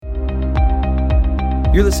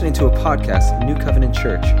You're listening to a podcast of New Covenant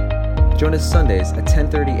Church. Join us Sundays at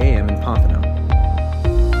 10:30 a.m. in Pompano.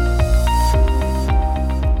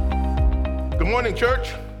 Good morning,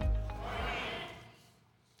 church.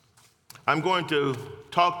 I'm going to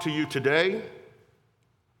talk to you today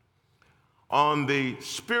on the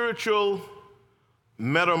spiritual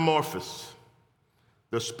metamorphosis.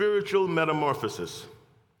 The spiritual metamorphosis.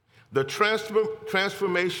 The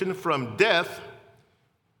transformation from death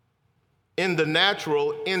in the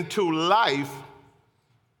natural into life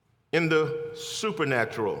in the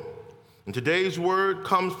supernatural. And today's word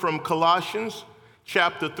comes from Colossians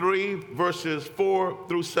chapter 3, verses 4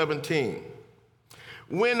 through 17.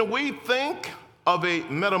 When we think of a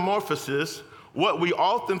metamorphosis, what we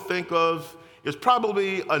often think of is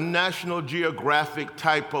probably a National Geographic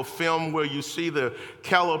type of film where you see the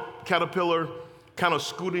caterpillar kind of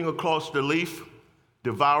scooting across the leaf,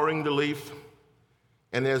 devouring the leaf.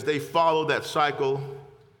 And as they follow that cycle,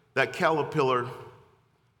 that caterpillar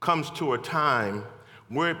comes to a time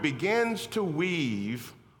where it begins to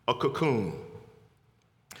weave a cocoon.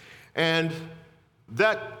 And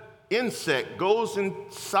that insect goes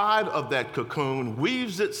inside of that cocoon,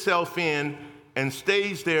 weaves itself in, and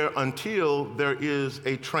stays there until there is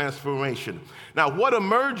a transformation. Now, what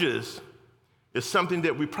emerges is something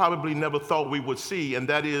that we probably never thought we would see, and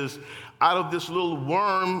that is out of this little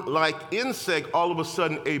worm-like insect, all of a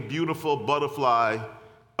sudden a beautiful butterfly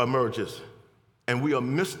emerges. And we are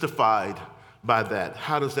mystified by that.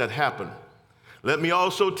 How does that happen? Let me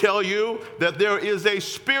also tell you that there is a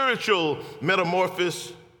spiritual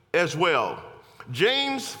metamorphosis as well.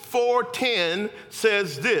 James 4:10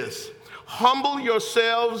 says this: "Humble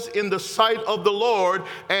yourselves in the sight of the Lord,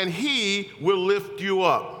 and he will lift you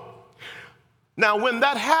up." Now, when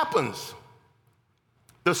that happens,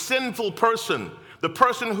 the sinful person, the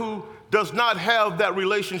person who does not have that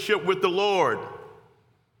relationship with the Lord,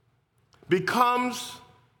 becomes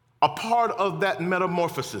a part of that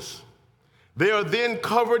metamorphosis. They are then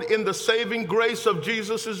covered in the saving grace of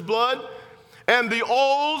Jesus' blood, and the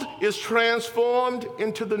old is transformed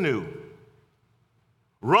into the new.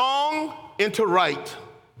 Wrong into right,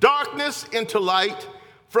 darkness into light,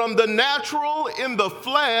 from the natural in the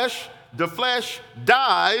flesh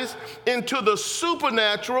dies into the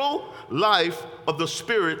supernatural life of the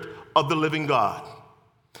Spirit of the living God.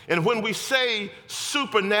 And when we say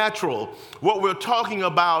supernatural, what we're talking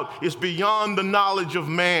about is beyond the knowledge of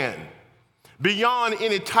man, beyond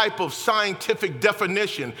any type of scientific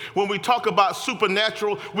definition. When we talk about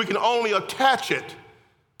supernatural, we can only attach it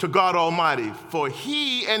to God Almighty, for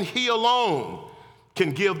He and He alone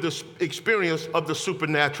can give this experience of the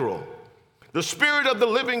supernatural. The Spirit of the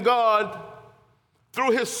living God,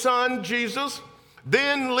 through His Son, Jesus,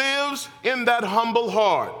 then lives in that humble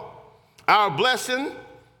heart. Our blessing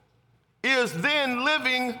is then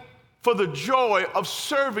living for the joy of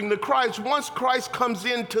serving the Christ. Once Christ comes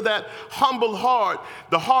into that humble heart,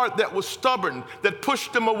 the heart that was stubborn, that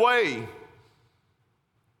pushed Him away,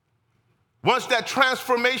 once that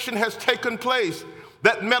transformation has taken place,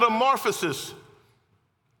 that metamorphosis,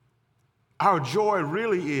 our joy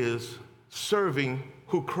really is serving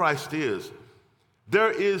who Christ is.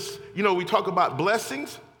 There is, we talk about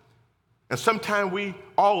blessings, and sometimes we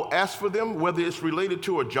all ask for them, whether it's related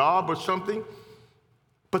to a job or something.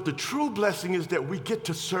 But the true blessing is that we get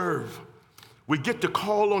to serve. We get to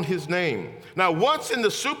call on His name. Now, once in the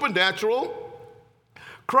supernatural,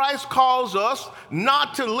 Christ calls us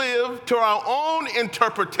not to live to our own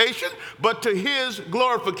interpretation, but to His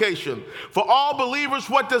glorification. For all believers,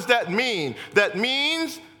 what does that mean? That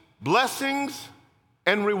means blessings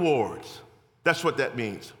and rewards. That's what that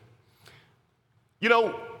means.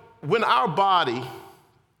 When our body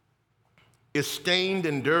is stained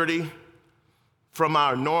and dirty from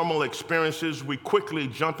our normal experiences, we quickly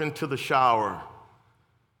jump into the shower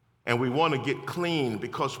and we want to get clean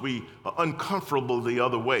because we are uncomfortable the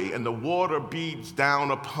other way, and the water beads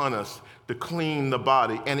down upon us to clean the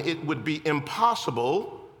body, and it would be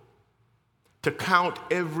impossible to count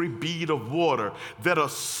every bead of water that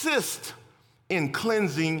assists in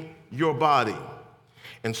cleansing your body.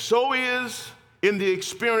 And so is in the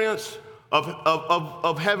experience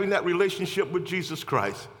of having that relationship with Jesus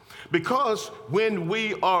Christ. Because when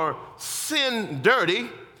we are sin dirty,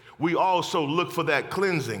 we also look for that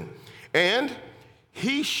cleansing. And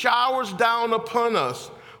He showers down upon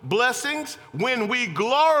us blessings when we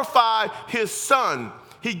glorify His Son.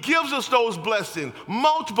 He gives us those blessings,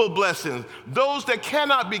 multiple blessings, those that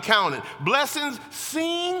cannot be counted, blessings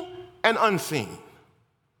seen and unseen.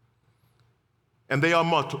 And they are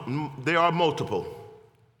multiple.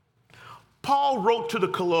 Paul wrote to the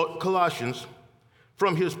Colossians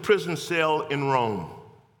from his prison cell in Rome.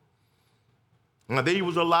 Now, he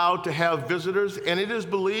was allowed to have visitors, and it is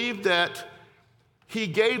believed that he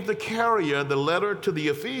gave the carrier the letter to the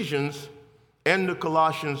Ephesians and the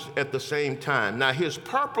Colossians at the same time. Now, his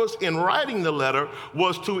purpose in writing the letter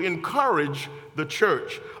was to encourage the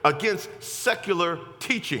church against secular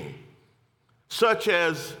teaching, such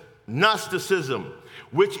as Gnosticism,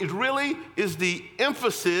 which it really is the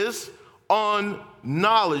emphasis on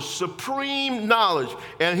knowledge, supreme knowledge.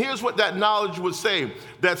 And here's what that knowledge would say,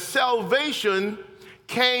 that salvation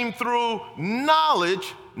came through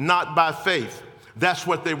knowledge, not by faith. That's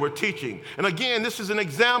what they were teaching. And again, this is an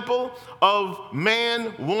example of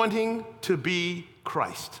man wanting to be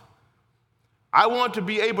Christ. I want to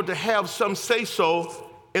be able to have some say-so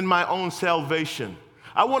in my own salvation.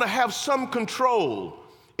 I want to have some control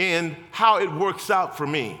in how it works out for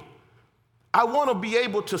me. I want to be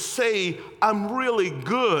able to say I'm really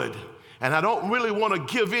good, and I don't really want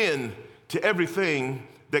to give in to everything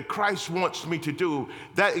that Christ wants me to do.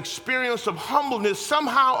 That experience of humbleness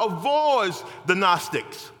somehow avoids the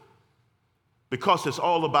Gnostics, because it's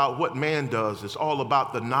all about what man does. It's all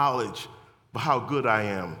about the knowledge of how good I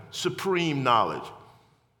am, supreme knowledge.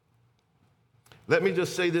 Let me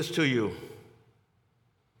just say this to you.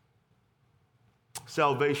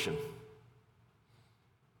 Salvation,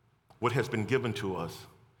 what has been given to us,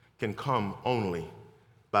 can come only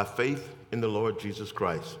by faith in the Lord Jesus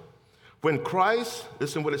Christ. When Christ,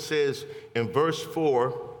 listen what it says in verse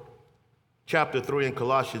 4, chapter 3 in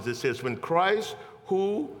Colossians, it says, when Christ,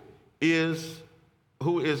 who is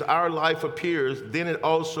our life, appears, then it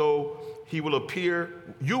also you will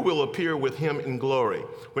appear with him in glory.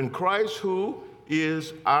 When Christ, who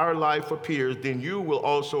is our life, appears, then you will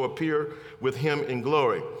also appear with him in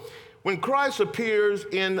glory. When Christ appears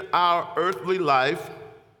in our earthly life,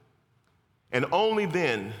 and only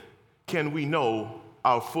then can we know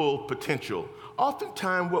our full potential.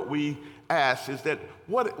 Oftentimes what we ask is that,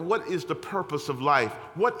 what is the purpose of life?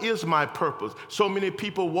 What is my purpose? So many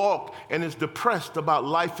people walk and is depressed about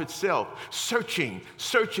life itself, searching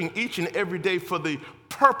each and every day for the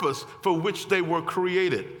purpose for which they were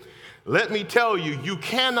created. Let me tell you, you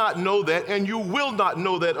cannot know that, and you will not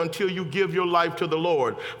know that until you give your life to the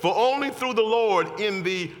Lord. For only through the Lord in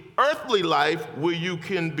the earthly life will you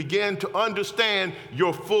can begin to understand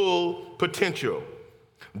your full potential.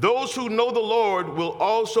 Those who know the Lord will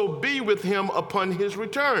also be with him upon his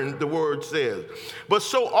return, the word says. But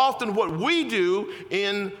so often what we do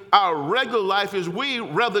in our regular life is we,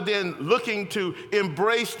 rather than looking to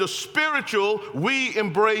embrace the spiritual, we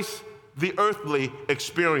embrace the earthly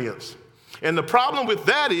experience. And the problem with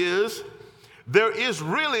that is there is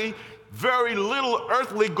really very little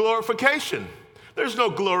earthly glorification. There's no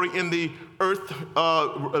glory in the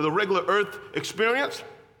regular earth experience,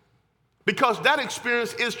 because that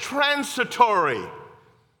experience is transitory,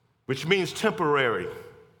 which means temporary,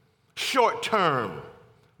 short-term,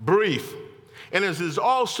 brief. And it is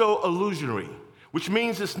also illusory, which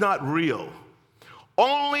means it's not real.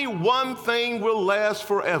 Only one thing will last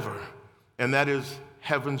forever, and that is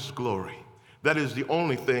heaven's glory. That is the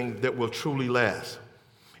only thing that will truly last.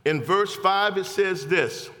 In verse 5, it says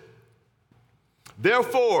this,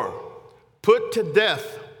 therefore, put to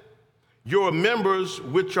death your members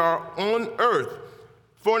which are on earth,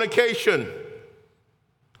 fornication,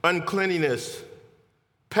 uncleanness,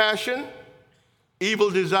 passion,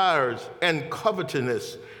 evil desires, and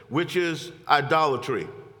covetousness, which is idolatry.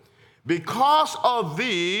 Because of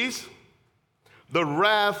these, the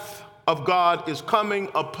wrath of God is coming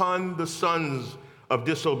upon the sons of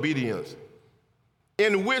disobedience,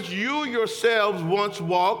 in which you yourselves once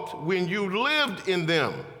walked when you lived in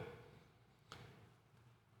them.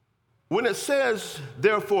 When it says,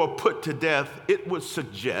 therefore, put to death, it would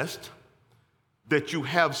suggest that you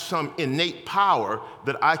have some innate power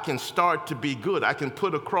that I can start to be good. I can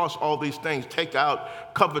put across all these things, take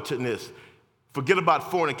out covetousness, forget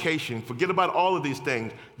about fornication, forget about all of these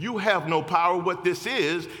things. You have no power. What this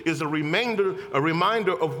is a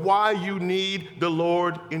reminder of why you need the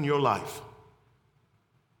Lord in your life.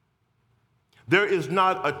 There is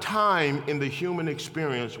not a time in the human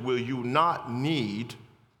experience where you not need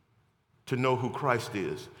to know who Christ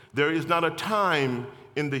is. There is not a time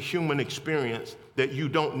in the human experience that you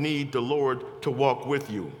don't need the Lord to walk with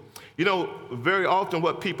you. You know, very often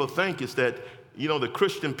what people think is that, the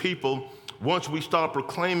Christian people, once we start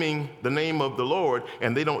proclaiming the name of the Lord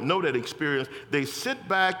and they don't know that experience, they sit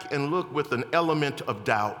back and look with an element of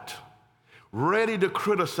doubt, ready to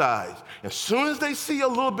criticize. As soon as they see a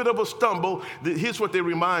little bit of a stumble, here's what they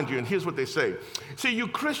remind you, and here's what they say. See, you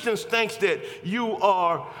Christians think that you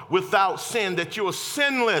are without sin, that you are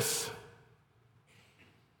sinless.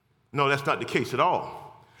 No, that's not the case at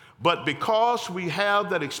all. But because we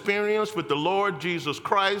have that experience with the Lord Jesus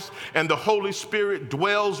Christ and the Holy Spirit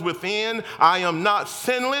dwells within, I am not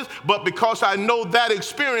sinless, but because I know that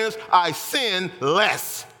experience, I sin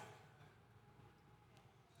less.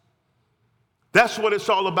 That's what it's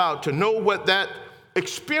all about, to know what that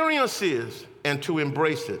experience is and to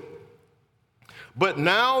embrace it. But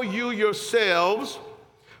now you yourselves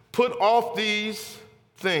put off these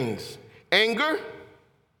things: anger,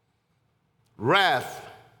 wrath,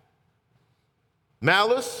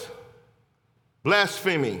 malice,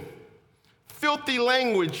 blasphemy, filthy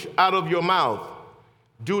language out of your mouth.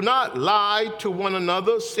 Do not lie to one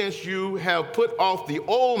another, since you have put off the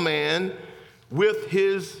old man with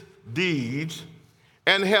his deeds,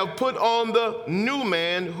 and have put on the new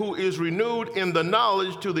man, who is renewed in the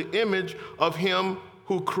knowledge to the image of him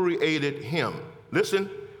who created him. Listen,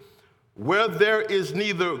 where there is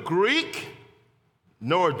neither Greek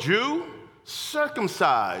nor Jew,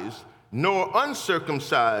 circumcised nor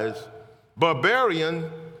uncircumcised, barbarian,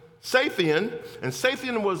 Scythian, and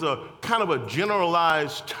Scythian was a kind of a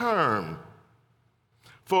generalized term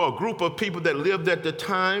for a group of people that lived at the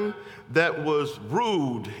time that was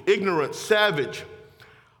rude, ignorant, savage,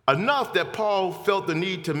 enough that Paul felt the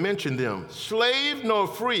need to mention them. Slave nor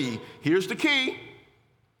free, here's the key,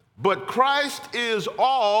 but Christ is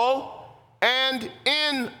all and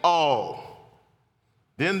in all.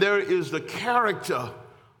 Then there is the character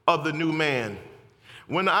of the new man.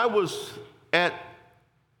 When I was at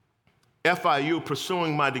FIU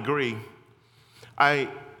pursuing my degree, I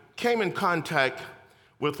came in contact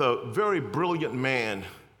with a very brilliant man,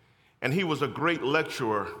 and he was a great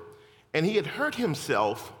lecturer, and he had hurt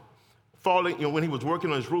himself falling, when he was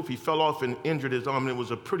working on his roof. He fell off and injured his arm, and it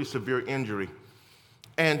was a pretty severe injury.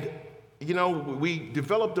 And, we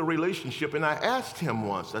developed a relationship, and I asked him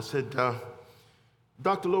once, I said,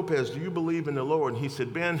 Dr. Lopez, do you believe in the Lord? And he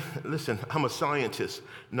said, Ben, listen, I'm a scientist.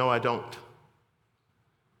 No, I don't.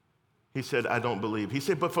 He said, I don't believe. He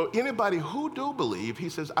said, but for anybody who do believe, he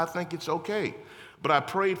says, I think it's okay. But I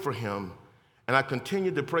prayed for him, and I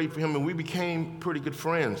continued to pray for him, and we became pretty good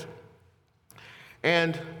friends.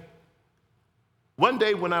 And one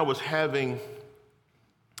day when I was having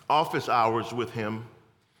office hours with him,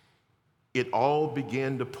 it all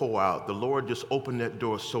began to pour out. The Lord just opened that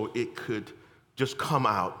door so it could just come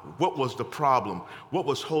out. What was the problem? What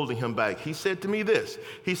was holding him back? He said to me this.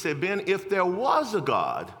 He said, Ben, if there was a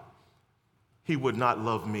God, he would not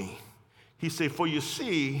love me. He said, for you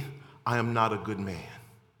see, I am not a good man.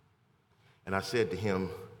 And I said to him,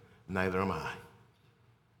 neither am I.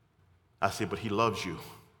 I said, but he loves you,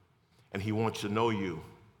 and he wants to know you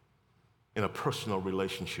in a personal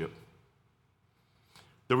relationship.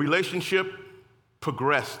 The relationship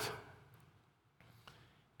progressed.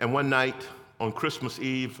 And one night on Christmas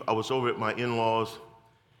Eve, I was over at my in-laws,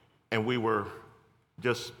 and we were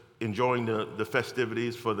just enjoying the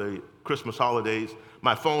festivities for the Christmas holidays.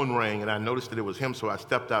 My phone rang, and I noticed that it was him, so I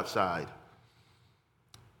stepped outside.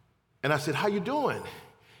 And I said, how you doing?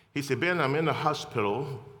 He said, Ben, I'm in the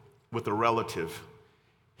hospital with a relative.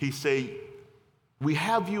 He said, we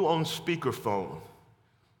have you on speakerphone.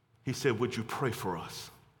 He said, would you pray for us?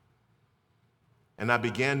 And I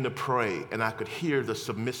began to pray, and I could hear the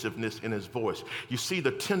submissiveness in his voice. You see,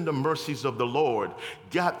 the tender mercies of the Lord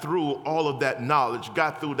got through all of that knowledge,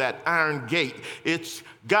 got through that iron gate. It's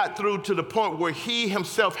got through to the point where he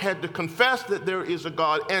himself had to confess that there is a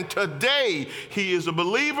God. And today, he is a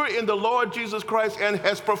believer in the Lord Jesus Christ and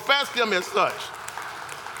has professed him as such.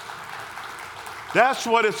 That's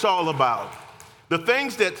what it's all about. The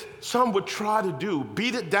things that some would try to do,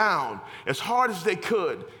 beat it down as hard as they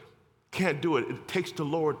could, can't do it. It takes the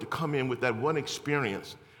Lord to come in with that one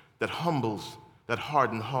experience that humbles that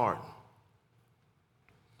hardened heart.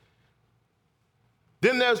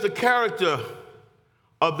 Then there's the character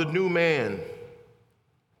of the new man.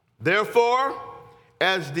 Therefore,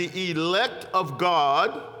 as the elect of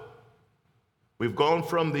God, we've gone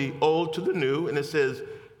from the old to the new, and it says,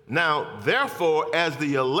 now, therefore, as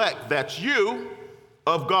the elect, that's you,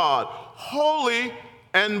 of God, holy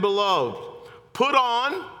and beloved, put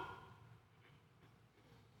on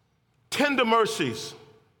tender mercies,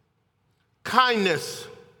 kindness,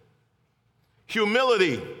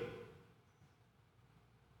 humility,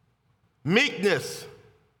 meekness,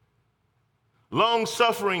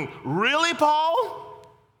 long-suffering. Really, Paul?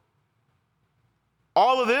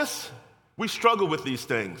 All of this? We struggle with these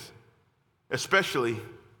things, especially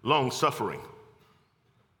long-suffering.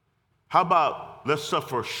 How about let's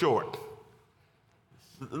suffer short?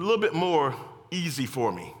 It's a little bit more easy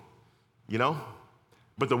for me,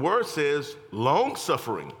 But the word says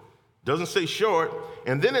long-suffering. Doesn't say short.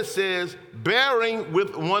 And then it says bearing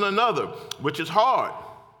with one another, which is hard.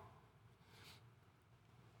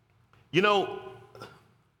 You know,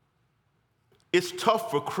 it's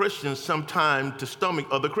tough for Christians sometimes to stomach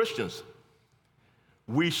other Christians.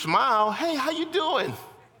 We smile, hey, how you doing?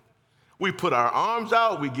 We put our arms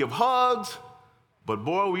out, we give hugs, but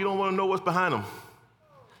boy, we don't want to know what's behind them.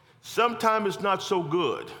 Sometimes it's not so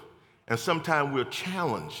good, and sometimes we're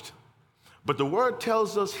challenged. But the word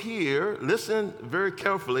tells us here, listen very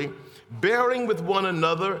carefully, bearing with one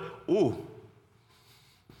another,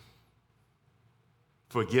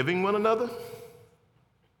 forgiving one another.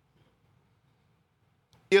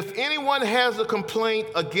 If anyone has a complaint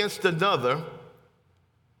against another,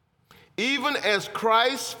 even as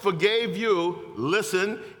Christ forgave you,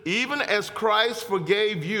 listen, even as Christ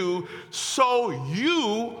forgave you, so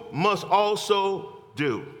you must also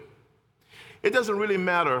do. It doesn't really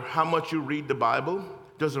matter how much you read the Bible.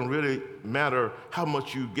 It doesn't really matter how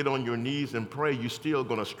much you get on your knees and pray. You're still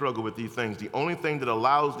going to struggle with these things. The only thing that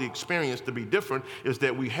allows the experience to be different is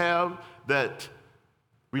that we have that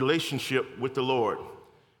relationship with the Lord.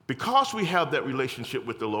 Because we have that relationship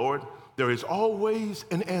with the Lord, there is always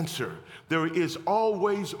an answer. There is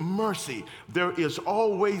always mercy. There is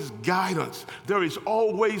always guidance. There is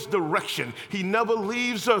always direction. He never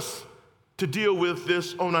leaves us to deal with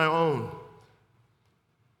this on our own.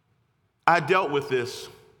 I dealt with this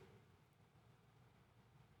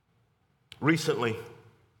recently.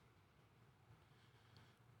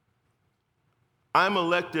 I'm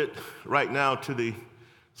elected right now to the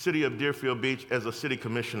city of Deerfield Beach as a city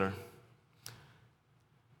commissioner.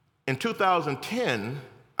 In 2010,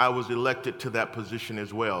 I was elected to that position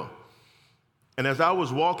as well. And as I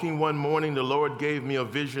was walking one morning, the Lord gave me a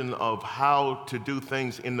vision of how to do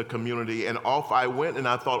things in the community, and off I went, and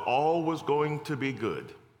I thought all was going to be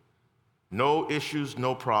good. No issues,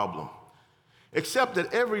 no problem. Except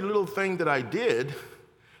that every little thing that I did,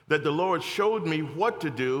 that the Lord showed me what to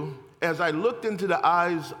do, as I looked into the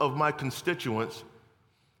eyes of my constituents,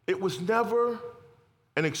 it was never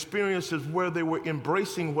an experience where they were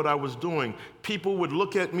embracing what I was doing. People would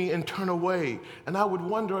look at me and turn away, and I would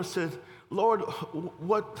wonder, I said, Lord,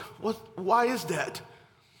 why is that?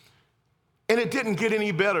 And it didn't get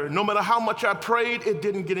any better. No matter how much I prayed, it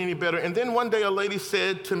didn't get any better. And then one day a lady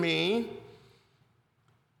said to me,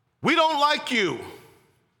 we don't like you.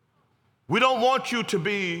 We don't want you to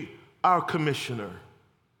be our commissioner.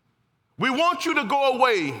 We want you to go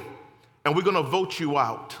away, and we're going to vote you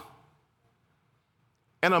out.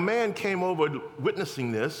 And a man came over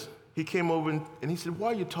witnessing this. He came over and he said,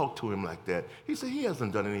 why you talk to him like that? He said, he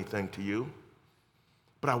hasn't done anything to you.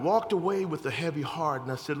 But I walked away with a heavy heart,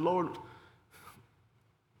 and I said, Lord,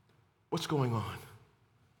 what's going on?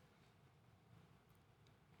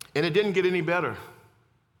 And it didn't get any better.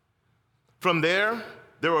 From there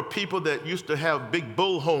were people that used to have big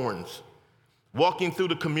bullhorns walking through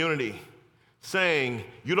the community saying,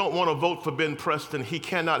 you don't want to vote for Ben Preston, he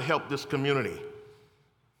cannot help this community.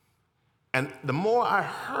 And the more I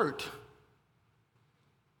heard,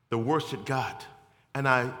 the worse it got. And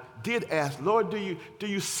I did ask, Lord, do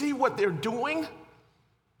you see what they're doing?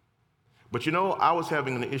 But you know, I was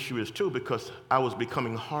having an issue too, because I was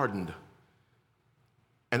becoming hardened.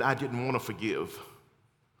 And I didn't want to forgive.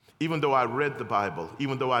 Even though I read the Bible,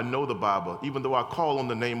 even though I know the Bible, even though I call on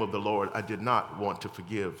the name of the Lord, I did not want to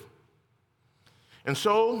forgive. And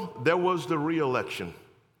so there was the re-election,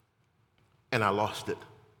 and I lost it.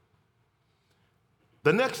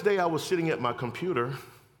 The next day I was sitting at my computer,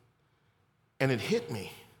 and it hit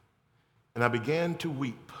me, and I began to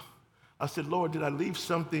weep. I said, Lord, did I leave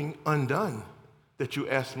something undone that you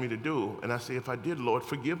asked me to do? And I said, if I did, Lord,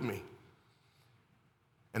 forgive me.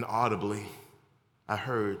 And audibly, I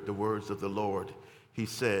heard the words of the Lord. He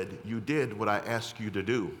said, you did what I asked you to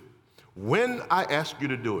do. When I asked you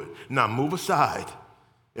to do it, now move aside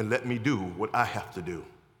and let me do what I have to do.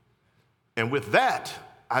 And with that,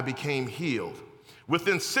 I became healed.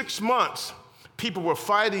 Within 6 months, people were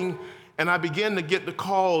fighting, and I began to get the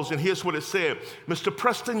calls, and here's what it said. Mr.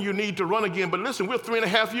 Preston, you need to run again, but listen, we're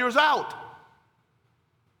 3.5 years out.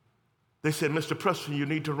 They said, Mr. Preston, you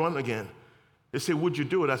need to run again. They said, would you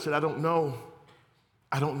do it? I said, I don't know.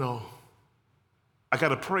 I don't know. I got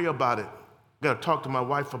to pray about it. I got to talk to my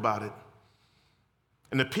wife about it.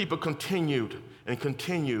 And the people continued and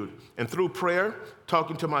continued. And through prayer,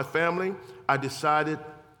 talking to my family, I decided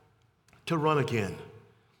to run again.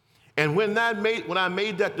 And when I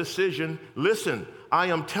made that decision, listen, I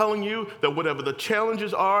am telling you that whatever the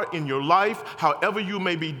challenges are in your life, however you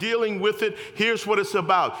may be dealing with it, here's what it's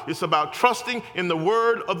about. It's about trusting in the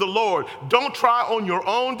word of the Lord. Don't try on your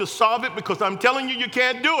own to solve it, because I'm telling you, you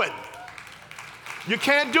can't do it. You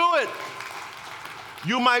can't do it.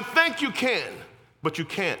 You might think you can, but you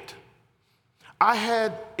can't. I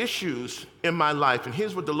had issues in my life, and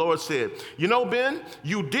here's what the Lord said. You know, Ben,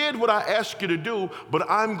 you did what I asked you to do, but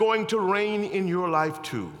I'm going to reign in your life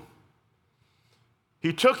too.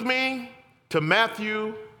 He took me to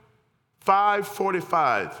Matthew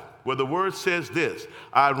 5:45, where the word says this,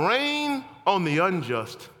 I reign on the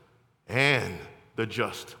unjust and the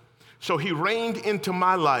just. So he reigned into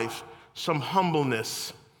my life some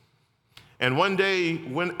humbleness. And one day,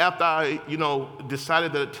 after I,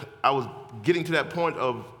 decided that I was getting to that point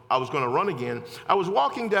of I was going to run again, I was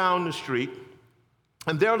walking down the street,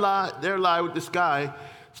 and there lie with this guy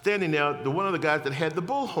standing there, one of the guys that had the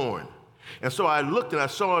bullhorn. And so I looked and I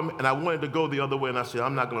saw him, and I wanted to go the other way, and I said,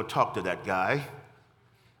 I'm not going to talk to that guy.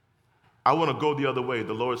 I want to go the other way.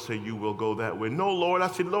 The Lord said, you will go that way. No, Lord. I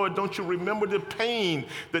said, Lord, don't you remember the pain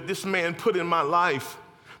that this man put in my life?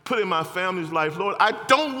 Put in my family's life. Lord, I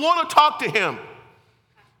don't want to talk to him.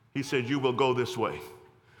 He said, you will go this way.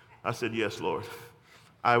 I said, yes, Lord.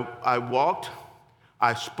 I walked.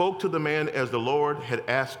 I spoke to the man as the Lord had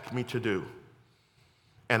asked me to do.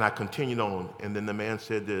 And I continued on. And then the man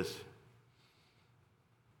said this.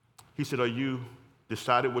 He said, are you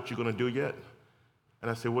decided what you're going to do yet? And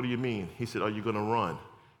I said, what do you mean? He said, are you going to run?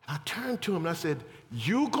 And I turned to him and I said,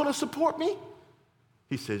 you going to support me?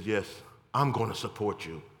 He said, yes, I'm going to support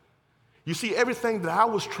you. You see, everything that I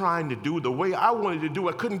was trying to do, the way I wanted to do,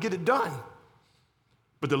 I couldn't get it done.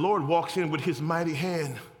 But the Lord walks in with his mighty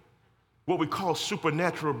hand, what we call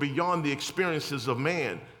supernatural, beyond the experiences of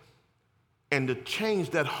man. And to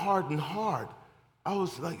change that hardened heart, I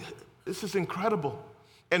was like, this is incredible.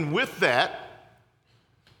 And with that,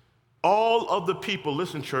 all of the people,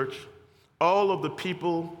 listen, church, all of the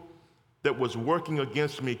people that was working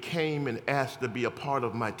against me came and asked to be a part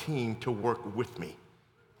of my team to work with me.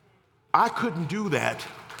 I couldn't do that.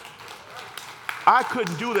 I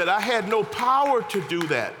couldn't do that. I had no power to do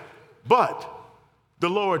that, but the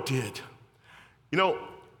Lord did. You know,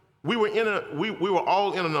 we were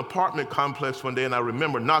all in an apartment complex one day, and I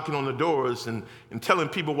remember knocking on the doors and telling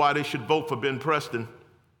people why they should vote for Ben Preston.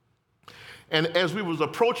 And as we was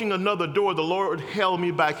approaching another door, the Lord held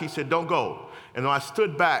me back. He said, don't go. And I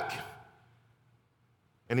stood back,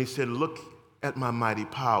 and he said, look at my mighty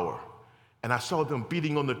power. And I saw them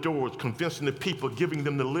beating on the doors, convincing the people, giving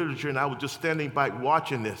them the literature, and I was just standing back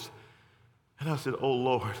watching this. And I said, oh,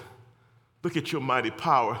 Lord, look at your mighty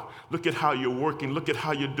power. Look at how you're working. Look at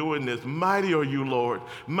how you're doing this. Mighty are you, Lord.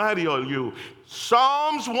 Mighty are you.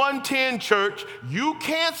 Psalms 110, church, you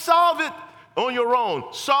can't solve it on your own.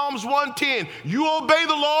 Psalms 110, you obey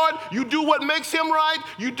the Lord, you do what makes him right,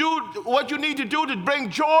 you do what you need to do to bring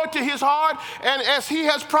joy to his heart, and as he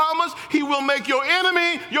has promised, he will make your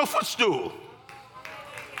enemy your footstool.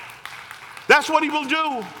 That's what he will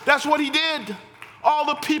do. That's what he did. All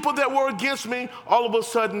the people that were against me, all of a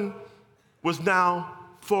sudden, was now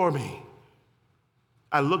for me.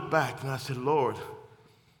 I looked back and I said, Lord,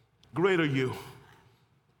 great are you.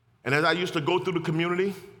 And as I used to go through the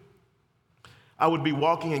community, I would be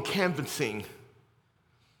walking and canvassing,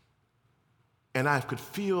 and I could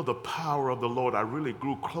feel the power of the Lord. I really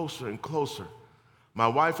grew closer and closer. My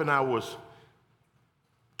wife and I was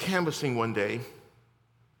canvassing one day.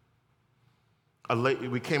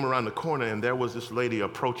 We came around the corner, and there was this lady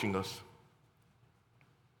approaching us.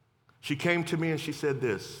 She came to me and she said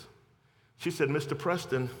this. She said, Mr.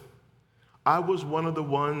 Preston, I was one of the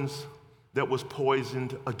ones that was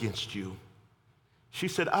poisoned against you. She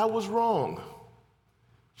said, I was wrong.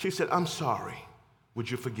 She said, I'm sorry. Would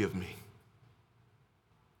you forgive me?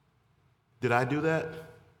 Did I do that?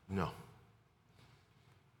 No.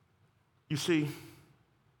 You see,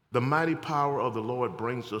 the mighty power of the Lord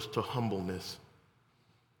brings us to humbleness.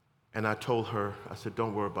 And I told her, I said,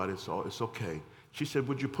 don't worry about it. It's okay. She said,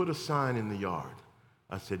 would you put a sign in the yard?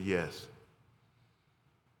 I said, yes.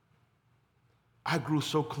 I grew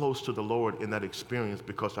so close to the Lord in that experience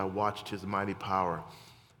because I watched his mighty power.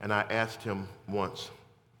 And I asked him once,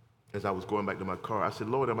 as I was going back to my car, I said,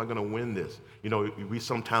 Lord, am I going to win this? You know, we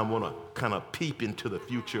sometimes want to kind of peep into the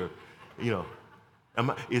future. You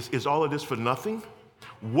know, is all of this for nothing?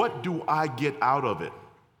 What do I get out of it?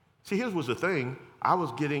 See, here's was the thing.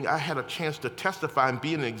 I had a chance to testify and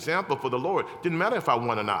be an example for the Lord. Didn't matter if I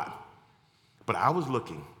won or not. But I was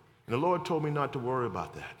looking, and the Lord told me not to worry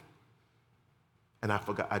about that. And I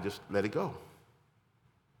forgot, I just let it go.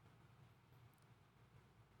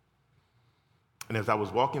 And as I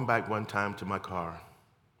was walking back one time to my car,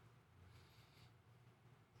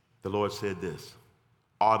 the Lord said this.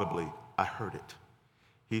 Audibly, I heard it.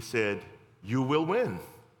 He said, you will win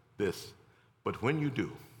this, but when you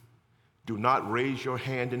do, Do not raise your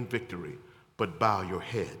hand in victory, but bow your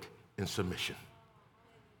head in submission.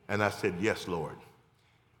 And I said, yes, Lord.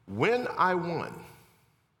 When I won,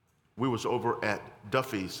 we was over at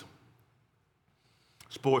Duffy's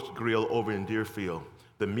Sports Grill over in Deerfield.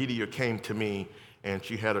 The media came to me, and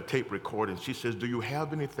she had a tape recording. She says, do you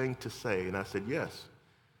have anything to say? And I said, yes.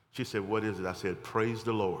 She said, what is it? I said, praise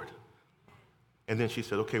the Lord. And then she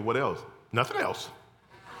said, okay, what else? Nothing else.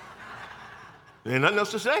 There ain't nothing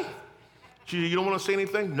else to say. She said, you don't want to say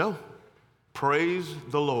anything? No. Praise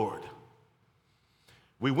the Lord.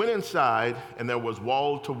 We went inside, and there was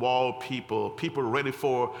wall-to-wall people ready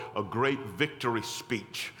for a great victory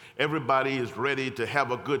speech. Everybody is ready to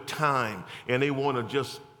have a good time, and they want to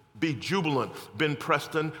just be jubilant. Ben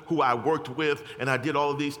Preston, who I worked with and I did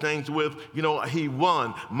all of these things with, he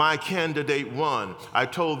won. My candidate won. I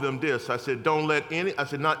told them this. I said,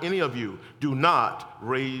 not any of you, do not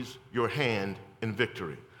raise your hand in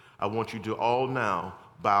victory. I want you to all now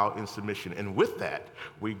bow in submission. And with that,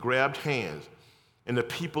 we grabbed hands. And the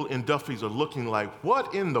people in Duffy's are looking like,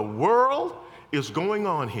 what in the world is going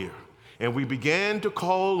on here? And we began to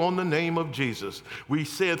call on the name of Jesus. We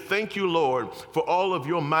said, thank you, Lord, for all of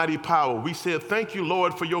your mighty power. We said, thank you,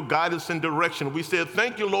 Lord, for your guidance and direction. We said,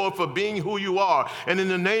 thank you, Lord, for being who you are. And in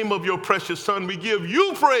the name of your precious Son, we give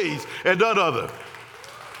you praise and none other.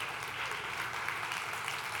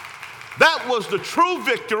 That was the true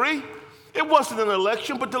victory. It wasn't an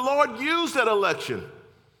election, but the Lord used that election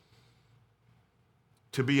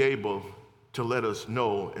to be able to let us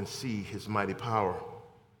know and see his mighty power.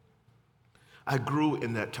 I grew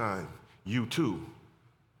in that time. You too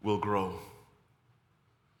will grow.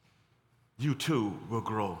 You too will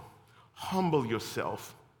grow. Humble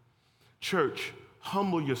yourself. Church,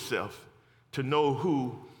 humble yourself to know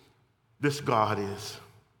who this God is.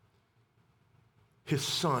 His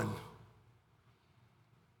Son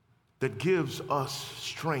that gives us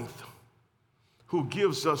strength, who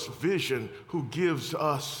gives us vision, who gives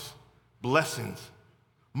us blessings,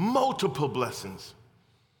 multiple blessings.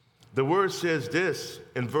 The word says this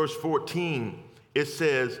in verse 14. It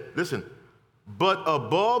says, listen, but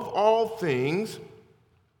above all things,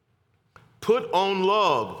 put on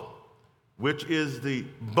love, which is the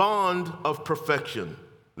bond of perfection.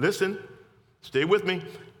 Listen, stay with me.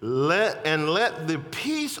 Let the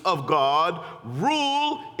peace of God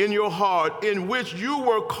rule in your heart, in which you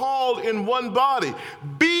were called in one body.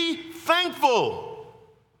 Be thankful.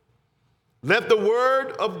 Let the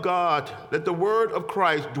word of God, let the word of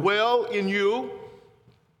Christ dwell in you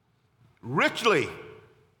richly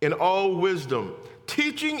in all wisdom,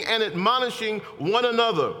 teaching and admonishing one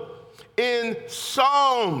another in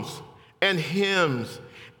psalms and hymns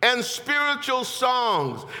and spiritual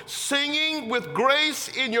songs, singing with grace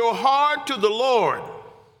in your heart to the Lord.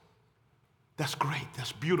 That's great.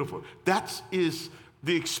 That's beautiful. That is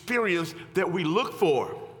the experience that we look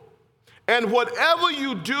for. And whatever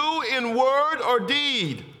you do in word or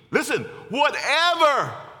deed, listen,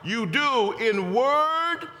 whatever you do in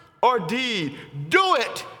word or deed, do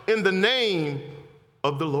it in the name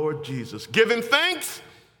of the Lord Jesus, giving thanks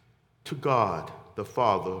to God the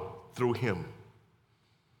Father through him.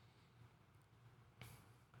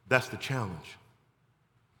 That's the challenge.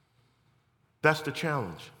 That's the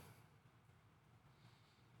challenge.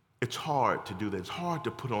 It's hard to do that. It's hard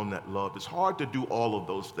to put on that love. It's hard to do all of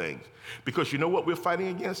those things. Because you know what we're fighting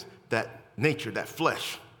against? That nature, that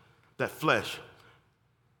flesh. That flesh.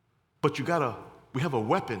 But we have a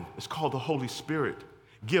weapon. It's called the Holy Spirit.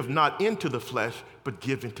 Give not into the flesh, but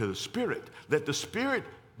give into the Spirit. Let the Spirit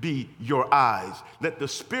be your eyes. Let the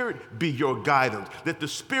Spirit be your guidance. Let the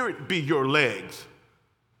Spirit be your legs.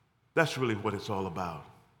 That's really what it's all about.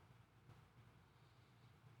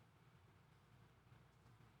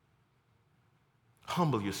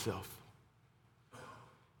 Humble yourself.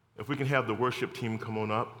 If we can have the worship team come on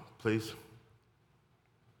up, please.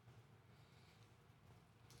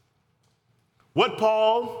 What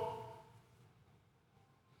Paul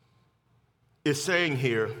is saying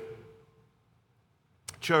here,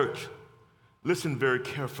 church, listen very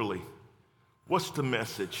carefully. What's the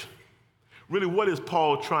message? Really, what is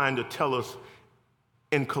Paul trying to tell us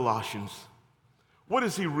in Colossians? What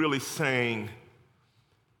is he really saying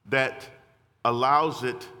that allows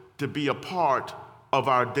it to be a part of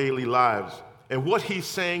our daily lives? And what he's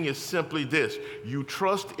saying is simply this: you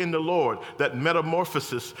trust in the Lord, that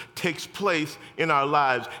metamorphosis takes place in our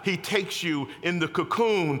lives. He takes you in the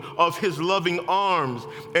cocoon of his loving arms,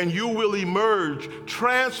 and you will emerge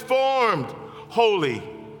transformed, holy,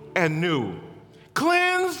 and new,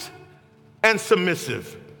 cleansed and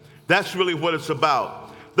submissive. That's really what it's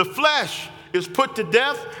about. The flesh is put to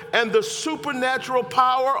death, and the supernatural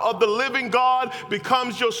power of the living God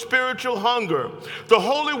becomes your spiritual hunger. The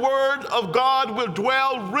holy word of God will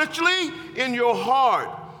dwell richly in your heart,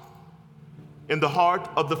 in the heart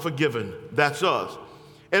of the forgiven. That's us.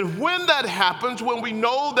 And when that happens, when we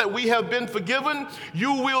know that we have been forgiven,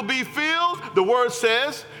 you will be filled, the word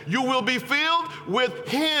says, you will be filled with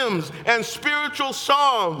hymns and spiritual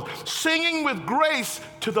songs, singing with grace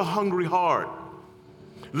to the hungry heart.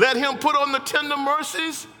 Let him put on the tender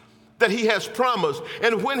mercies that he has promised.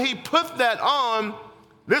 And when he put that on,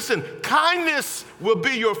 listen, kindness will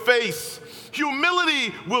be your face.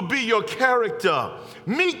 Humility will be your character.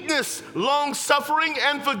 Meekness, long-suffering,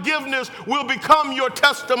 and forgiveness will become your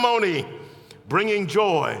testimony, bringing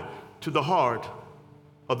joy to the heart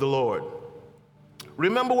of the Lord.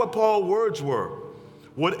 Remember what Paul's words were.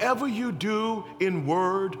 Whatever you do in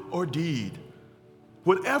word or deed,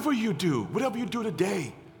 whatever you do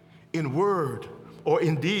today in word or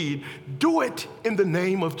in deed, do it in the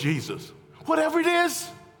name of Jesus. Whatever it is,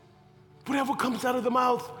 whatever comes out of the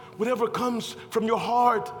mouth, whatever comes from your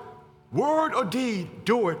heart, word or deed,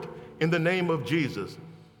 do it in the name of Jesus.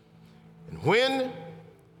 And when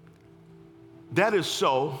that is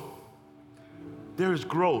so, there is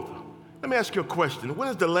growth. Let me ask you a question. When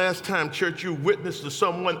is the last time, church, you witnessed to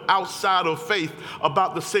someone outside of faith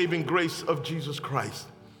about the saving grace of Jesus Christ?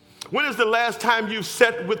 When is the last time you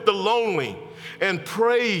sat with the lonely and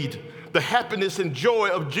prayed the happiness and joy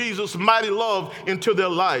of Jesus' mighty love into their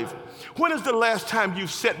life? When is the last time you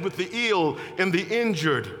sat with the ill and the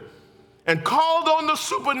injured and called on the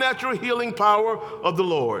supernatural healing power of the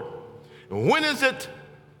Lord? And when is it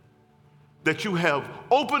that you have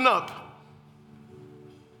opened up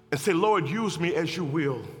and say, Lord, use me as you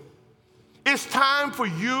will? It's time for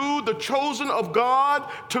you, the chosen of God,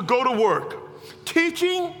 to go to work,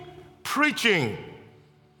 teaching, preaching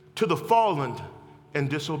to the fallen and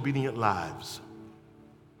disobedient lives.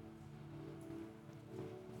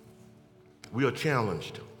 We are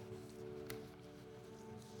challenged.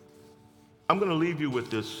 I'm going to leave you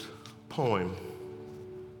with this poem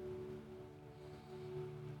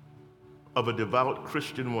of a devout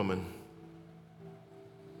Christian woman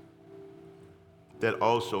that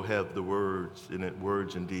also have the words in it,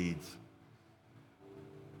 words and deeds.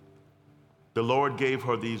 The Lord gave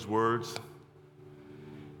her these words,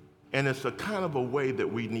 and it's a kind of a way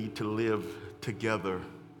that we need to live together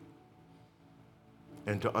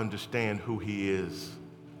and to understand who he is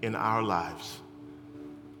in our lives.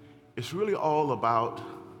 It's really all about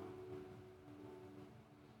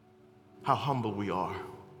how humble we are,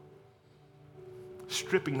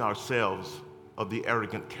 stripping ourselves of the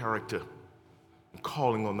arrogant character and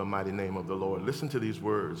calling on the mighty name of the Lord. Listen to these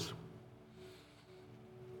words.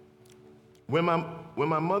 When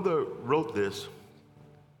my mother wrote this,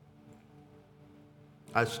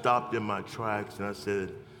 I stopped in my tracks and I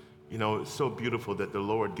said, you know, it's so beautiful that the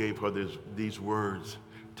Lord gave her these words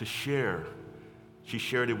to share. She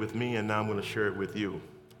shared it with me, and now I'm going to share it with you.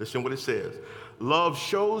 Listen what it says. Love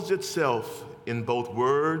shows itself in both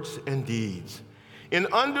words and deeds, in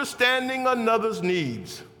understanding another's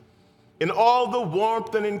needs, in all the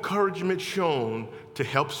warmth and encouragement shown to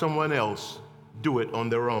help someone else do it on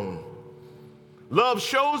their own. Love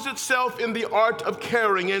shows itself in the art of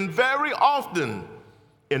caring, and very often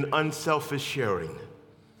in unselfish sharing,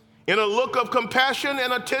 in a look of compassion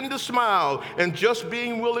and a tender smile, and just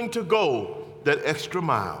being willing to go that extra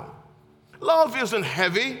mile. Love isn't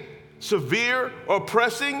heavy, severe, or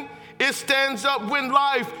pressing. It stands up when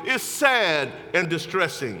life is sad and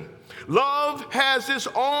distressing. Love has its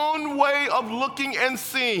own way of looking and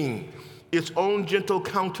seeing, its own gentle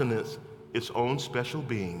countenance, its own special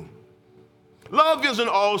being. Love isn't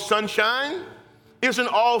all sunshine, isn't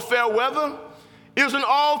all fair weather, isn't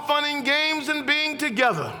all fun and games and being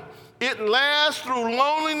together. It lasts through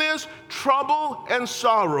loneliness, trouble, and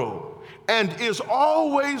sorrow, and is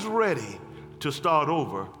always ready to start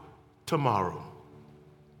over tomorrow.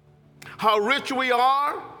 How rich we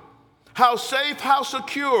are, how safe, how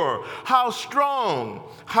secure, how strong,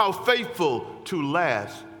 how faithful to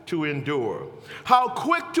last, to endure, how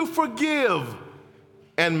quick to forgive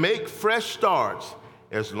and make fresh starts,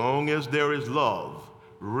 as long as there is love,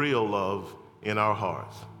 real love in our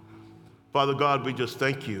hearts. Father God, we just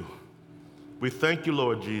thank you. We thank you,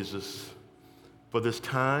 Lord Jesus, for this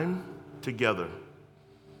time together.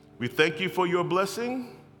 We thank you for your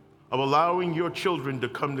blessing of allowing your children to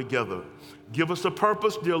come together. Give us a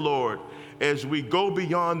purpose, dear Lord, as we go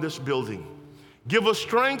beyond this building. Give us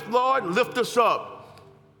strength, Lord. Lift us up.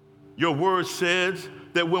 Your word says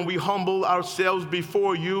that when we humble ourselves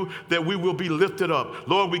before you, that we will be lifted up.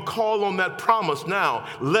 Lord, we call on that promise now.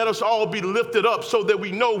 Let us all be lifted up so that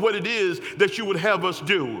we know what it is that you would have us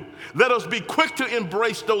do. Let us be quick to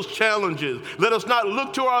embrace those challenges. Let us not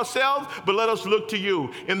look to ourselves, but let us look to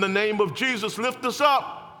you. In the name of Jesus, lift us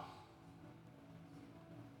up.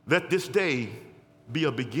 Let this day be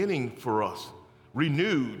a beginning for us,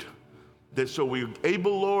 renewed, that so we're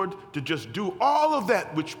able, Lord, to just do all of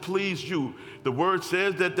that which pleased you. The word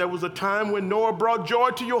says that there was a time when Noah brought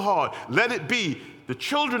joy to your heart. Let it be the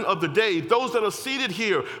children of the day, those that are seated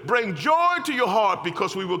here, bring joy to your heart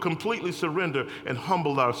because we will completely surrender and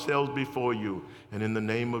humble ourselves before you. And in the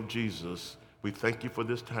name of Jesus, we thank you for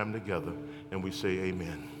this time together, and we say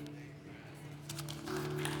amen.